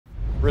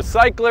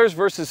Recyclers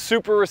versus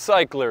super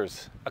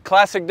recyclers. A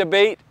classic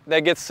debate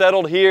that gets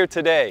settled here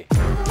today.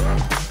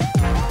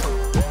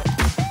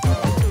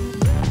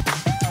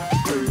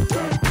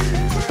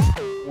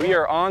 We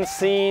are on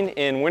scene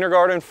in Winter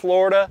Garden,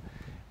 Florida.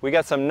 We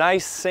got some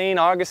nice St.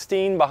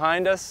 Augustine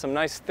behind us, some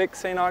nice thick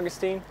St.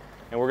 Augustine,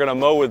 and we're gonna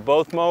mow with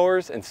both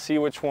mowers and see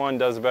which one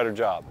does a better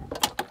job.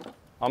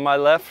 On my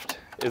left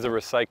is a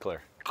recycler.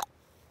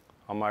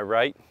 On my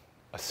right,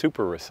 a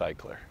super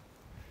recycler.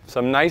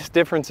 Some nice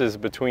differences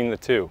between the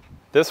two.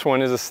 This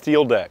one is a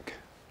steel deck.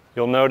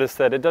 You'll notice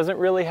that it doesn't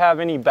really have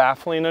any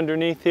baffling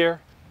underneath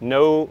here.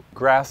 No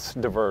grass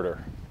diverter.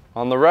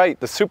 On the right,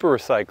 the super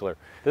recycler.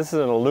 This is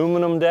an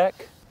aluminum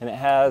deck, and it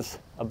has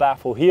a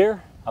baffle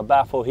here,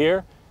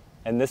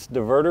 and this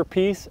diverter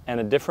piece, and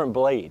a different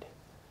blade.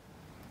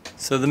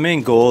 So the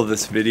main goal of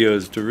this video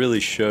is to really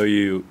show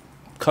you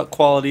cut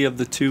quality of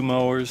the two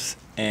mowers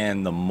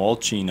and the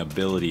mulching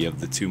ability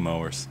of the two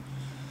mowers.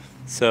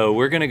 So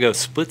we're gonna go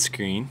split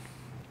screen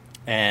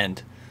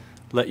and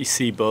let you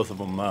see both of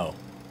them mow.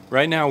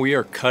 Right now we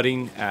are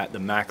cutting at the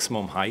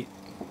maximum height,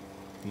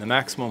 and the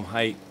maximum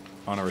height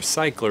on a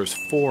recycler is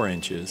 4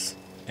 inches,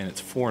 and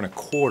it's 4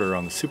 1/4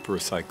 on the super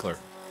recycler.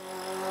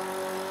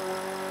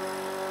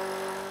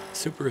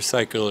 Super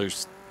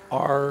recyclers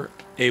are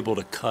able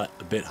to cut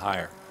a bit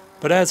higher,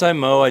 but as I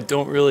mow I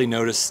don't really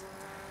notice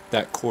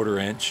that 1/4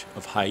 inch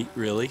of height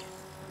really.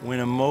 When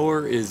a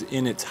mower is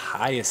in its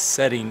highest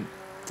setting,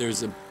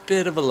 there's a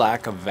bit of a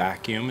lack of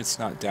vacuum. It's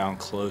not down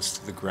close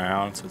to the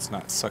ground, so it's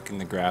not sucking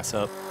the grass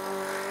up.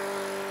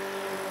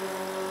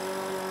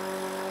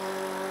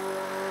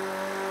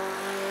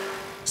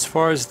 As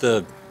far as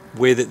the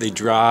way that they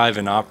drive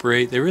and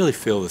operate, they really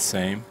feel the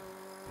same.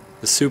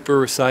 The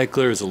super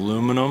recycler is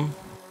aluminum.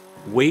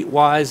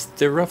 Weight-wise,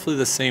 they're roughly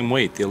the same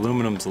weight. The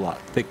aluminum's a lot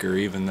thicker,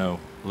 even though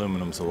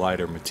aluminum's a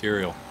lighter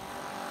material.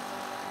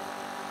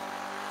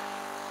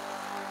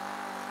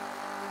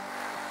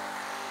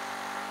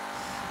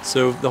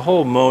 So the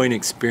whole mowing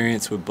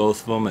experience with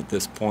both of them at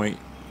this point,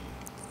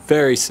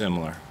 very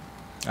similar.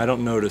 I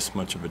don't notice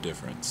much of a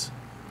difference.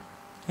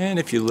 And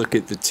if you look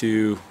at the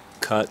two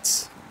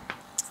cuts,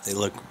 they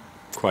look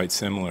quite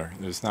similar.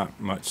 There's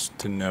not much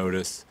to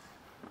notice.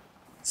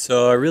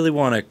 So I really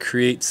want to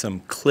create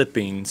some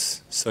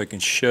clippings so I can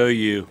show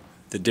you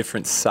the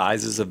different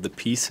sizes of the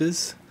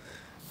pieces,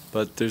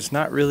 but there's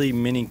not really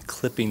many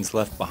clippings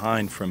left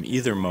behind from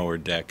either mower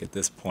deck at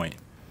this point.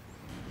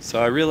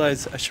 So I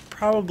realized I should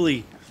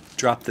probably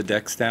drop the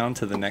decks down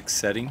to the next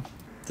setting.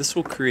 This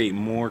will create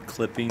more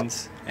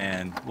clippings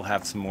and we'll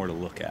have some more to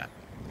look at.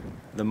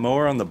 The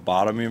mower on the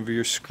bottom of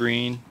your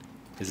screen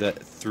is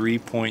at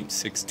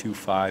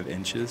 3.625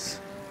 inches,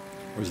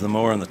 whereas the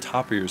mower on the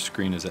top of your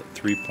screen is at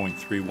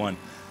 3.31.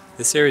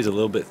 This area is a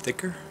little bit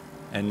thicker,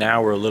 and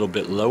now we're a little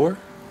bit lower.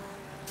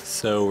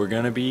 So we're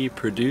going to be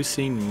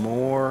producing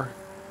more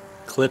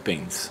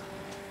clippings,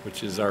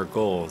 which is our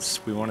goal.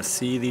 We want to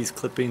see these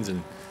clippings,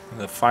 and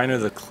the finer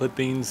the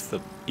clippings,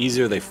 the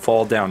easier they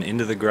fall down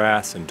into the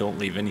grass and don't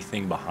leave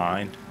anything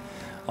behind.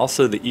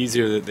 Also, the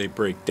easier that they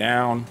break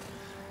down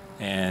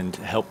and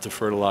help to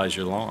fertilize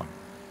your lawn.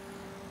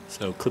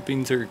 So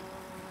clippings are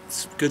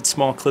good.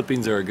 Small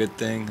clippings are a good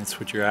thing. That's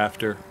what you're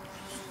after.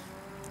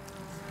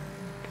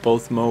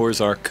 Both mowers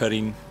are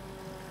cutting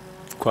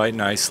quite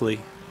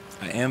nicely.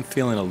 I am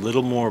feeling a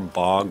little more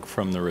bog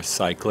from the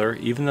recycler,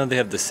 even though they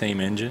have the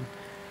same engine.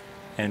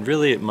 And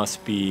really it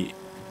must be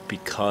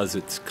because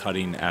it's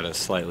cutting at a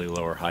slightly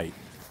lower height.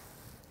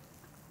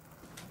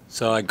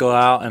 So I go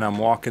out and I'm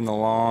walking the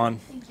lawn,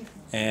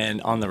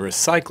 and on the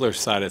recycler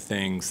side of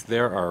things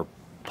there are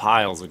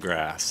piles of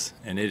grass,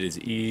 and it is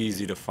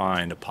easy to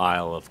find a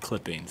pile of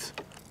clippings.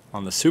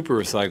 On the super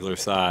recycler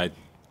side,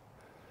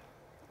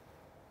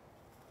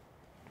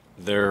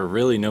 there are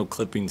really no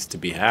clippings to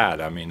be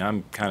had. I mean,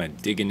 I'm kind of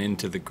digging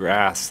into the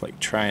grass, like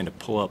trying to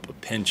pull up a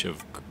pinch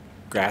of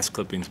grass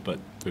clippings, but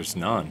there's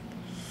none.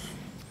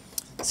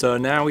 So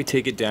now we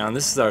take it down.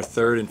 This is our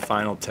third and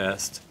final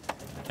test,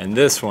 and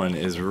this one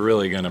is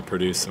really going to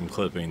produce some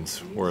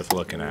clippings worth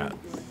looking at.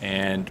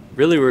 And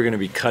really we're going to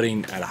be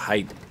cutting at a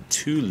height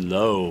too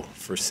low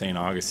for St.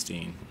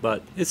 Augustine,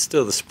 but it's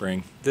still the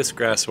spring. This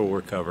grass will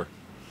recover.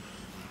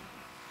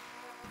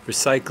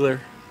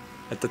 Recycler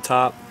at the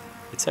top,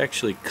 it's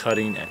actually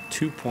cutting at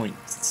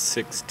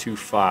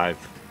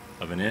 2.625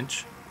 of an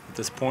inch at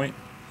this point,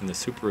 and the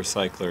super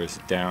recycler is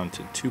down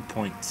to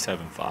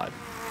 2.75.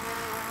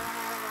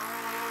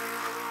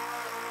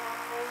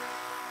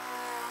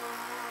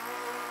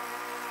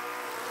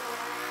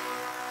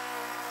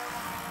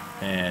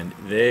 And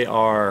they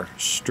are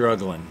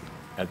struggling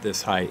at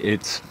this height.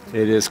 It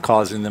is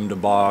causing them to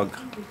bog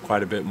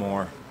quite a bit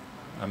more.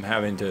 I'm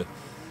having to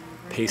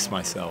pace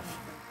myself.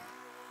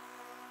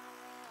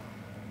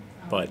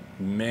 But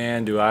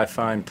man, do I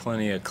find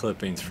plenty of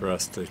clippings for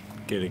us to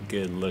get a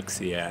good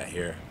look-see at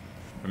here.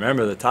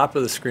 Remember, the top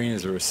of the screen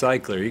is a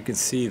recycler. You can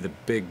see the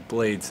big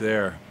blades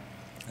there.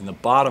 And the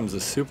bottom's a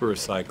super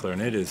recycler,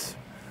 and it is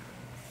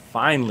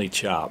finely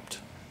chopped.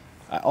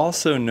 I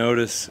also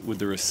notice with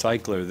the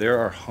recycler there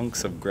are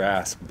hunks of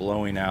grass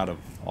blowing out of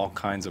all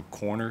kinds of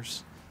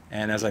corners,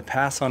 and as I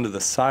pass onto the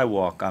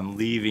sidewalk I'm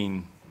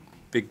leaving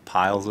big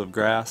piles of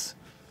grass.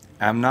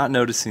 I'm not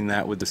noticing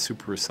that with the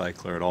super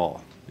recycler at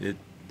all.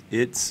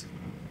 It's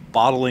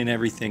bottling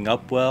everything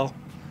up well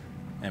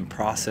and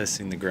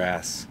processing the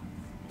grass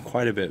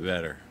quite a bit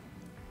better.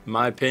 In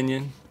my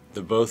opinion,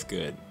 they're both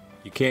good.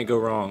 You can't go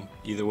wrong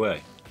either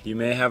way. You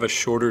may have a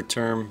shorter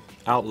term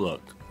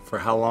outlook for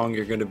how long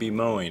you're going to be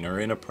mowing or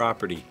in a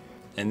property,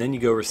 and then you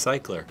go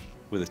recycler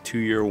with a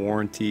 2-year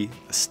warranty,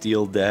 a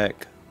steel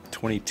deck,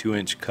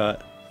 22-inch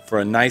cut for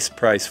a nice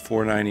price,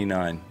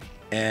 $4.99,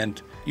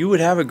 and you would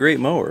have a great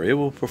mower. It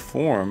will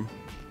perform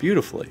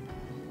beautifully.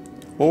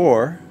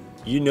 Or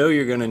you know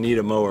you're going to need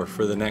a mower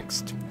for the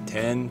next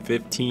 10,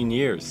 15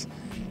 years,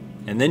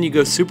 and then you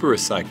go super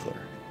recycler.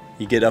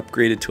 You get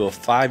upgraded to a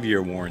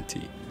 5-year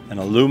warranty, an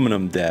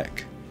aluminum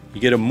deck. You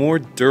get a more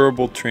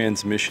durable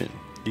transmission.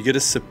 You get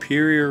a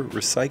superior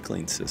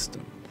recycling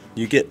system.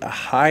 You get a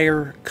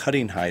higher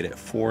cutting height at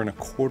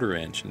 4¼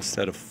 inch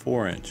instead of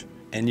 4-inch.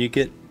 And you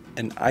get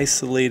an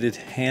isolated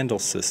handle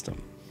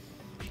system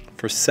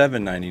for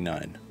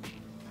 $7.99.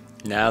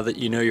 Now that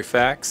you know your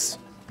facts,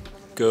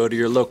 go to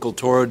your local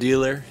Toro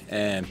dealer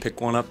and pick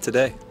one up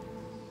today.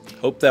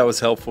 Hope that was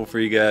helpful for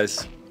you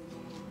guys.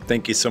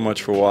 Thank you so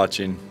much for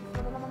watching.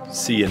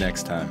 See you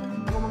next time.